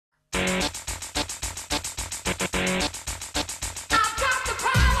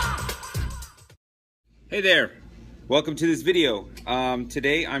Hey there, welcome to this video.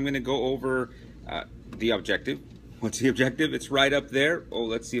 Today I'm going to go over the objective. What's the objective? It's right up there. Oh,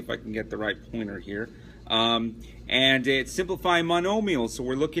 let's see if I can get the right pointer here. And it's simplifying monomials. So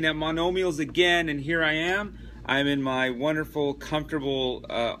we're looking at monomials again, and here I am. I'm in my wonderful, comfortable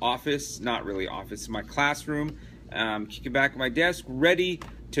office, not really office, my classroom, kicking back at my desk, ready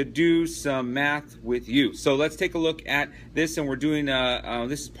to do some math with you. So let's take a look at this, and we're doing,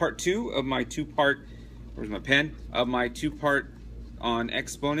 this is part 2 of my two-part, where's my pen, of my two-part on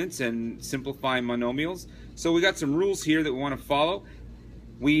exponents and simplifying monomials. So we got some rules here that we want to follow.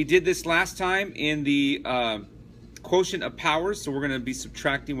 We did this last time in the quotient of powers, so we're going to be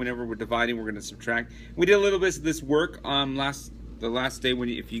subtracting whenever we're dividing. We're going to subtract. We did a little bit of this work the last day when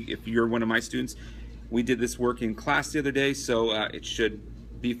if you're one of my students. We did this work in class the other day, so it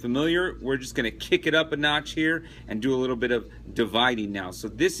should be familiar. We're just going to kick it up a notch here and do a little bit of dividing now. So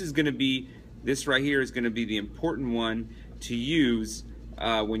this is going to be, this right here is going to be the important one to use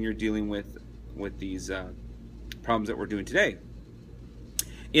when you're dealing with these problems that we're doing today.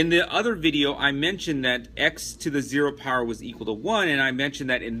 In the other video, I mentioned that x to the 0 power was equal to 1, and I mentioned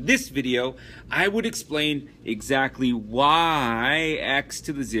that in this video, I would explain exactly why x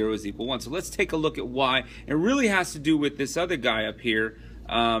to the 0 is equal to 1. So let's take a look at why. It really has to do with this other guy up here,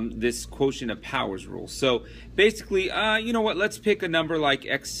 this quotient of powers rule. So basically, you know what, let's pick a number like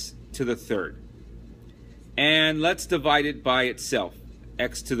x to the 3rd. And let's divide it by itself.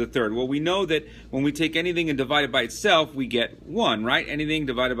 X to the 3rd. Well, we know that when we take anything and divide it by itself, we get 1, right? Anything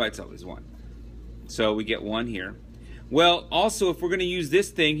divided by itself is 1. So we get 1 here. Well, also, if we're going to use this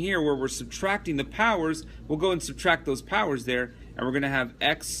thing here where we're subtracting the powers, we'll go and subtract those powers there, and we're going to have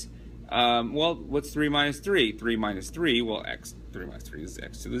x, well, what's 3 minus 3? 3 minus 3, well, 3 minus 3 is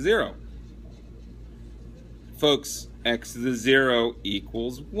x to the 0. Folks, x to the 0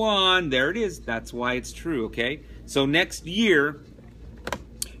 equals 1. There it is. That's why it's true, okay? So next year,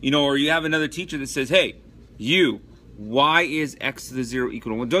 you know, or you have another teacher that says, hey, why is x to the 0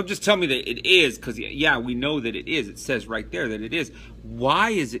 equal to 1? Don't just tell me that it is, because, yeah, we know that it is. It says right there that it is. Why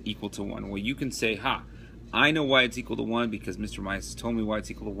is it equal to 1? Well, you can say, I know why it's equal to 1 because Mr. Mice told me why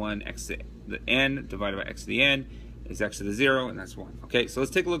it's equal to 1. X to the n divided by x to the n is x to the 0, and that's 1. Okay, so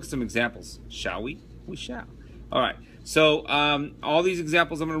let's take a look at some examples. Shall we? We shall. All right, so all these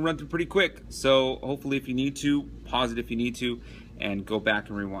examples I'm going to run through pretty quick. So hopefully if you need to, pause it if you need to, and go back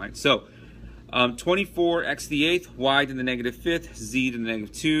and rewind. So 24 x to the 8th, y to the negative 5th, z to the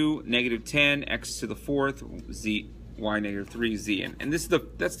negative 2, negative 10, x to the 4th, z, y negative 3, z. And this is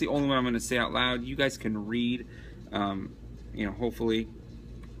that's the only one I'm going to say out loud. You guys can read, you know, hopefully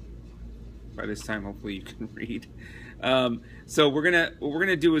by this time, hopefully you can read. So what we're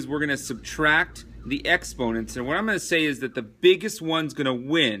gonna do is we're gonna subtract the exponents, and what I'm gonna say is that the biggest one's gonna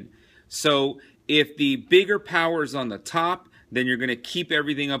win. So if the bigger power is on the top, then you're gonna keep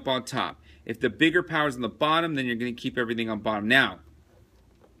everything up on top. If the bigger power is on the bottom, then you're gonna keep everything on bottom. Now,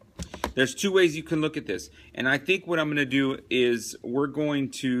 there's two ways you can look at this, and I think what I'm gonna do is we're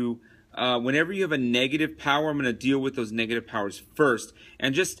going to whenever you have a negative power, I'm going to deal with those negative powers first.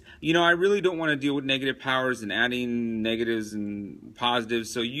 And just, you know, I really don't want to deal with negative powers and adding negatives and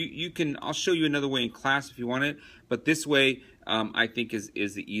positives. So you can, I'll show you another way in class if you want it. But this way, I think is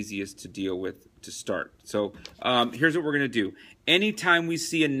the easiest to deal with to start. So here's what we're going to do. Anytime we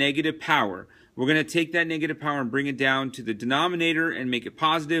see a negative power, we're going to take that negative power and bring it down to the denominator and make it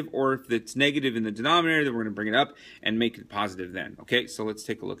positive, or if it's negative in the denominator, then we're going to bring it up and make it positive then. Okay, so let's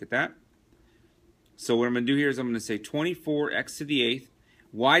take a look at that. So what I'm going to do here is I'm going to say 24x to the 8th,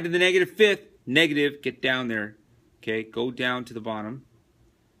 y to the negative 5th, negative, get down there. Okay, go down to the bottom.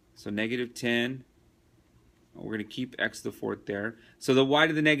 So negative 10, we're going to keep x to the 4th there. So the y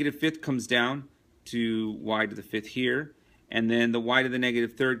to the negative 5th comes down to y to the 5th here, and then the y to the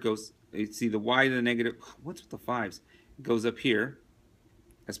negative 3rd goes, you see the y to the negative, what's with the 5s? It goes up here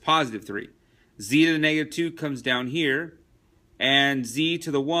as positive 3. Z to the negative 2 comes down here, and z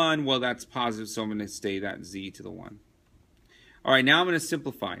to the 1, well, that's positive, so I'm going to stay that z to the 1. All right, now I'm going to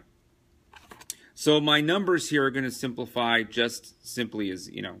simplify. So my numbers here are going to simplify just simply as,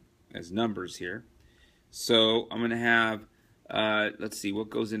 you know, as numbers here. So I'm going to have, let's see, what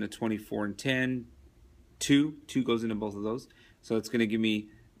goes into 24 and 10? 2. 2 goes into both of those. So it's going to give me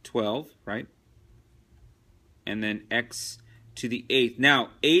 12, right? And then x to the 8th. Now,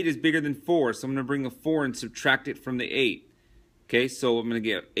 8 is bigger than 4, so I'm going to bring a 4 and subtract it from the 8. Okay, so I'm going to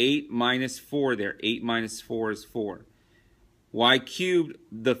get 8 minus 4 there. 8 minus 4 is 4. Y cubed,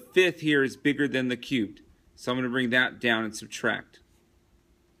 the 5th here is bigger than the cubed. So I'm going to bring that down and subtract.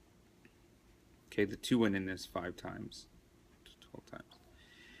 Okay, the 2 went in this 5 times. 12 times.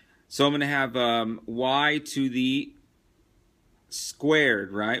 So I'm going to have y to the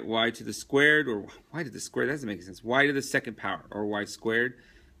squared, right? Y to the squared, or y to the squared, that doesn't make sense. Y to the second power, or y squared.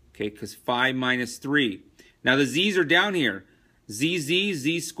 Okay, because 5 minus 3. Now the z's are down here.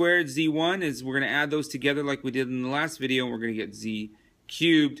 Z squared, z1 is, we're going to add those together like we did in the last video, and we're going to get z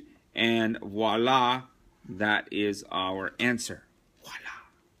cubed, and voila, that is our answer. Voila.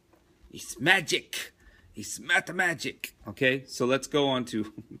 It's magic. It's mathemagic. Okay, so let's go on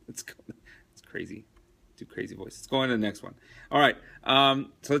to, let's go, it's crazy. Too crazy voice. Let's go on to the next one. All right,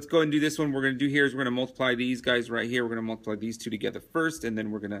 so let's go ahead and do this one. We're going to do here is we're going to multiply these guys right here. We're going to multiply these two together first, and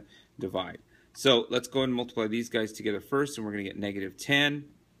then we're going to divide. So let's go ahead and multiply these guys together first, and we're going to get negative 10.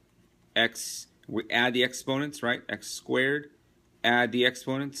 X, we add the exponents, right? X squared. Add the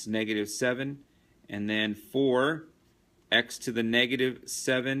exponents, negative 7. And then 4, x to the negative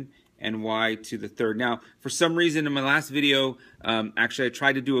 7, and y to the third. Now, for some reason in my last video, actually I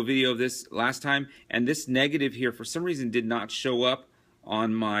tried to do a video of this last time, and this negative here for some reason did not show up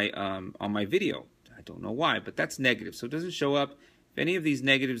on my video. I don't know why, but that's negative, so it doesn't show up. If any of these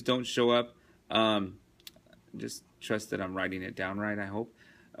negatives don't show up, just trust that I'm writing it down right, I hope.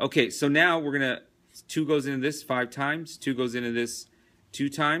 Okay, so now we're going to, 2 goes into this 5 times, 2 goes into this 2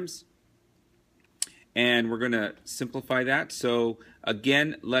 times. And we're going to simplify that. So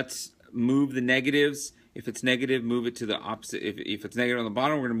again, let's move the negatives. If it's negative, move it to the opposite. If it's negative on the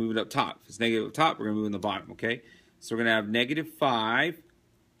bottom, we're going to move it up top. If it's negative up top, we're going to move it on the bottom. Okay? So we're going to have negative 5.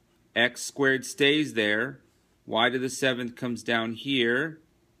 X squared stays there. Y to the 7th comes down here.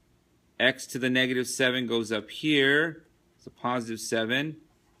 X to the negative 7 goes up here. It's a positive 7.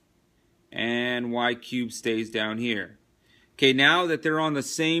 And y cubed stays down here. Okay, now that they're on the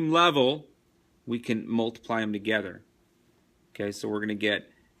same level, we can multiply them together. Okay, so we're going to get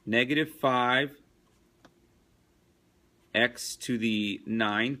negative 5 x to the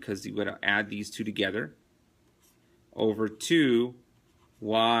 9, because you've got to add these two together, over 2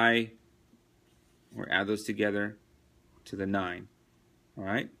 y, or add those together, to the 9. All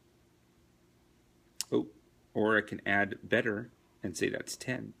right? Oh, or I can add better and say that's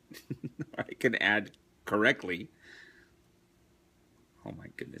 10. I can add correctly. Oh my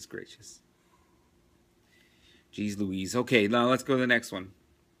goodness gracious. Jeez Louise. Okay, now let's go to the next one.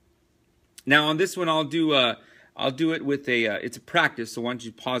 Now on this one, I'll do it with a, it's a practice, so why don't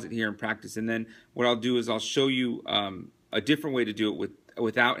you pause it here and practice, and then what I'll do is I'll show you a different way to do it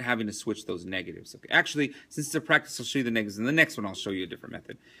without having to switch those negatives. Okay, actually, since it's a practice, I'll show you the negatives, and the next one I'll show you a different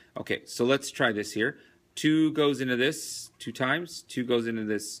method. Okay, so let's try this here. 2 goes into this 2 times, 2 goes into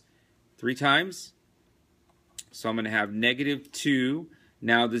this 3 times, so I'm going to have negative 2.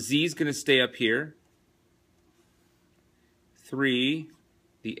 Now the z is going to stay up here. 3,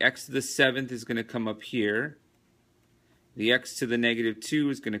 the x to the 7th is going to come up here. The x to the negative 2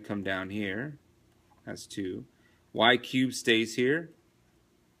 is going to come down here. That's 2. Y cubed stays here.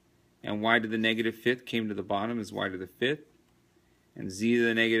 And y to the negative 5th came to the bottom is y to the 5th. And z to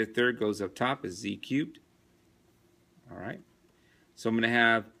the negative 3rd goes up top is z cubed. All right. So I'm going to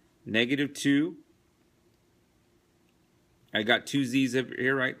have negative 2. I got 2 z's up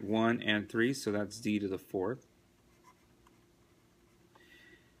here, right? 1 and 3, so that's z to the 4th.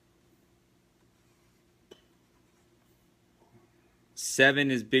 7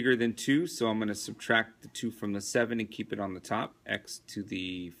 is bigger than 2, so I'm going to subtract the 2 from the 7 and keep it on the top, x to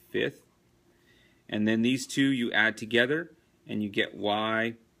the 5th. And then these two you add together, and you get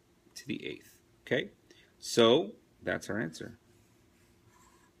y to the 8th. Okay? So that's our answer.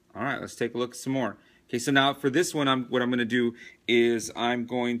 All right, let's take a look some more. Okay, so now for this one, what I'm going to do is I'm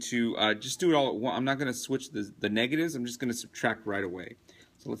going to just do it all at once. I'm not going to switch the negatives. I'm just going to subtract right away.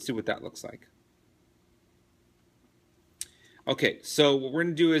 So let's see what that looks like. Okay, so what we're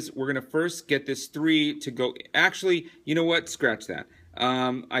going to do is we're going to first get this 3 to go. Actually, you know what? Scratch that.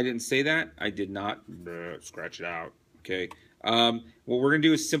 I didn't say that. I did not. Scratch it out. Okay. What we're going to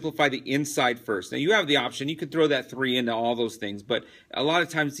do is simplify the inside first. Now, you have the option. You could throw that 3 into all those things, but a lot of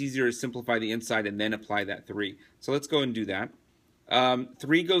times it's easier to simplify the inside and then apply that 3. So let's go and do that.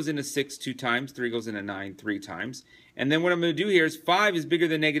 3 goes into 6 2 times. 3 goes into 9 3 times. And then what I'm going to do here is 5 is bigger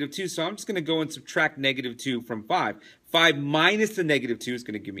than negative 2, so I'm just going to go and subtract negative 2 from 5. 5 minus the negative 2 is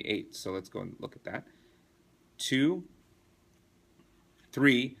going to give me 8. So let's go and look at that. 2,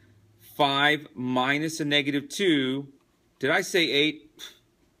 3, 5 minus a negative 2. Did I say 8?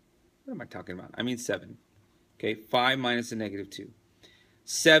 What am I talking about? I mean 7. Okay, 5 minus a negative 2.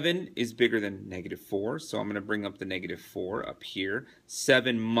 7 is bigger than negative 4, so I'm going to bring up the negative 4 up here.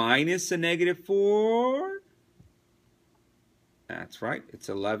 7 minus a negative 4. That's right, it's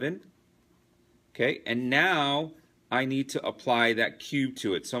 11. Okay, and now I need to apply that cube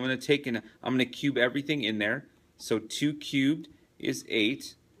to it. So I'm going to take I'm going to cube everything in there. So 2 cubed is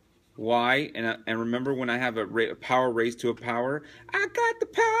 8. Y, and remember when I have a power raised to a power, I got the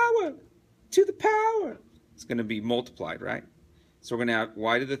power to the power. It's going to be multiplied, right? So we're going to have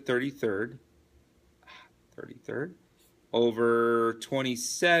y to the 33rd, over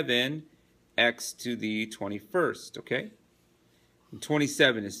 27 x to the 21st, okay? And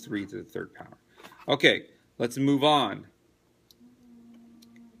 27 is 3 to the 3rd power. Okay, let's move on.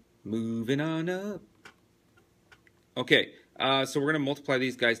 Moving on up. Okay, so we're going to multiply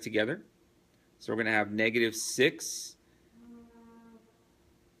these guys together. So we're going to have negative 6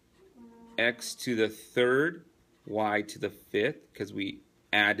 x to the 3rd, y to the 5th, because we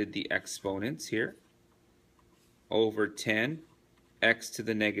added the exponents here, over 10 x to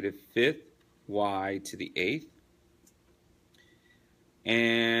the negative 5th, y to the 8th.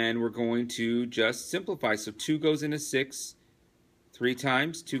 And we're going to just simplify. So 2 goes into 6 3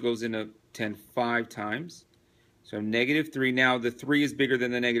 times, 2 goes into 10 5 times. So negative 3. Now the 3 is bigger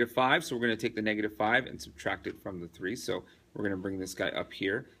than the negative 5, so we're going to take the negative 5 and subtract it from the 3. So we're going to bring this guy up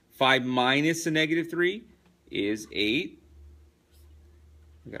here. 5 minus a negative 3 is 8.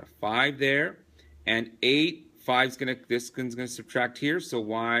 We got a 5 there. And 8, this one's going to subtract here, so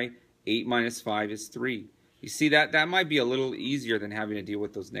y, 8 minus 5 is 3. You see that might be a little easier than having to deal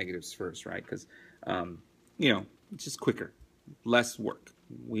with those negatives first, right? Because, you know, it's just quicker. Less work.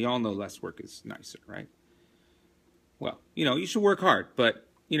 We all know less work is nicer, right? Well, you know, you should work hard, but,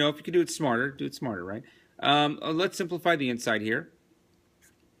 you know, if you can do it smarter, right? Let's simplify the inside here.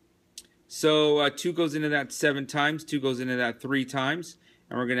 So 2 goes into that 7 times, 2 goes into that 3 times,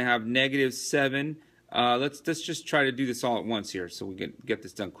 and we're going to have negative 7. Let's just try to do this all at once here so we can get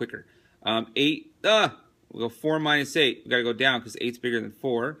this done quicker. 8, we'll go 4 minus 8. We've got to go down because 8's bigger than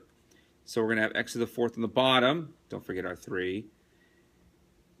 4. So we're going to have x to the 4th on the bottom. Don't forget our 3.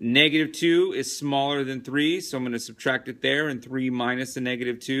 Negative 2 is smaller than 3, so I'm going to subtract it there, and 3 minus the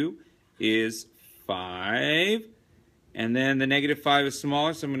negative 2 is 5. And then the negative 5 is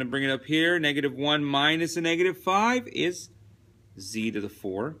smaller, so I'm going to bring it up here. Negative 1 minus a negative 5 is z to the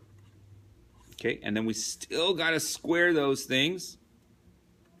 4. Okay, and then we still got to square those things.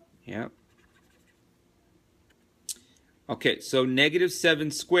 Yep. Okay, so negative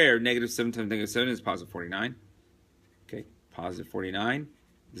 7 squared, negative 7 times negative 7 is positive 49. Okay, positive 49.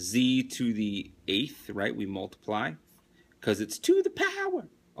 Z to the 8th, right? We multiply because it's to the power.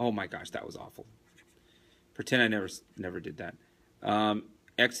 Oh my gosh, that was awful. Pretend I never did that.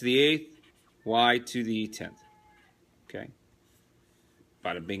 X to the 8th, y to the 10th. Okay.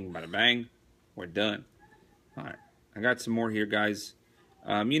 Bada bing, bada bang. We're done. All right. I got some more here, guys.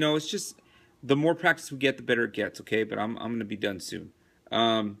 You know, it's just the more practice we get, the better it gets. Okay, but I'm going to be done soon.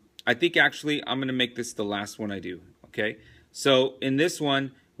 I think actually I'm going to make this the last one I do. Okay. So in this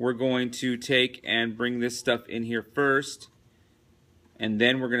one, we're going to take and bring this stuff in here first, and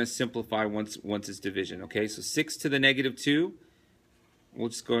then we're going to simplify once it's division. Okay, so 6 to the negative 2, we'll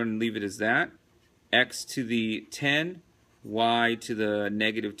just go ahead and leave it as that. X to the 10, y to the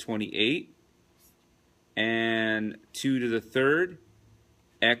negative 28, and 2 to the 3rd,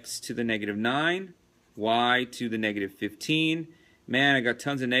 x to the negative 9, y to the negative 15. Man, I got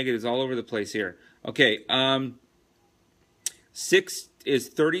tons of negatives all over the place here. Okay, 6 is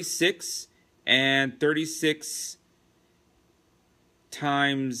 36, and 36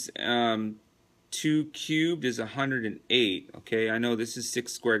 times 2 cubed is 108. Okay, I know this is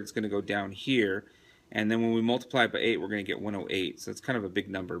 6 squared. It's going to go down here, and then when we multiply it by 8, we're going to get 108. So it's kind of a big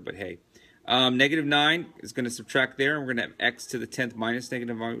number, but hey. Negative 9 is going to subtract there, and we're going to have x to the 10th minus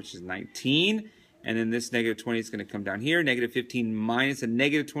negative 1, which is 19. And then this negative 20 is going to come down here. Negative 15 minus a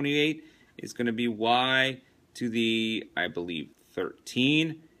negative 28 is going to be y to the, I believe,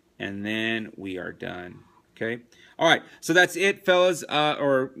 13, and then we are done. Okay. All right. So that's it, fellas,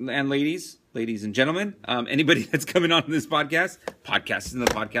 and ladies and gentlemen. Anybody that's coming on this podcast isn't a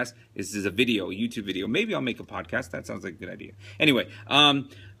podcast. This is a video, a YouTube video. Maybe I'll make a podcast. That sounds like a good idea. Anyway,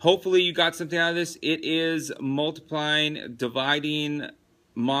 hopefully you got something out of this. It is multiplying, dividing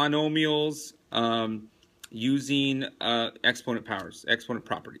monomials using exponent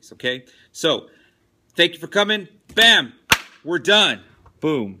properties. Okay. So thank you for coming. Bam. We're done.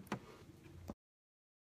 Boom.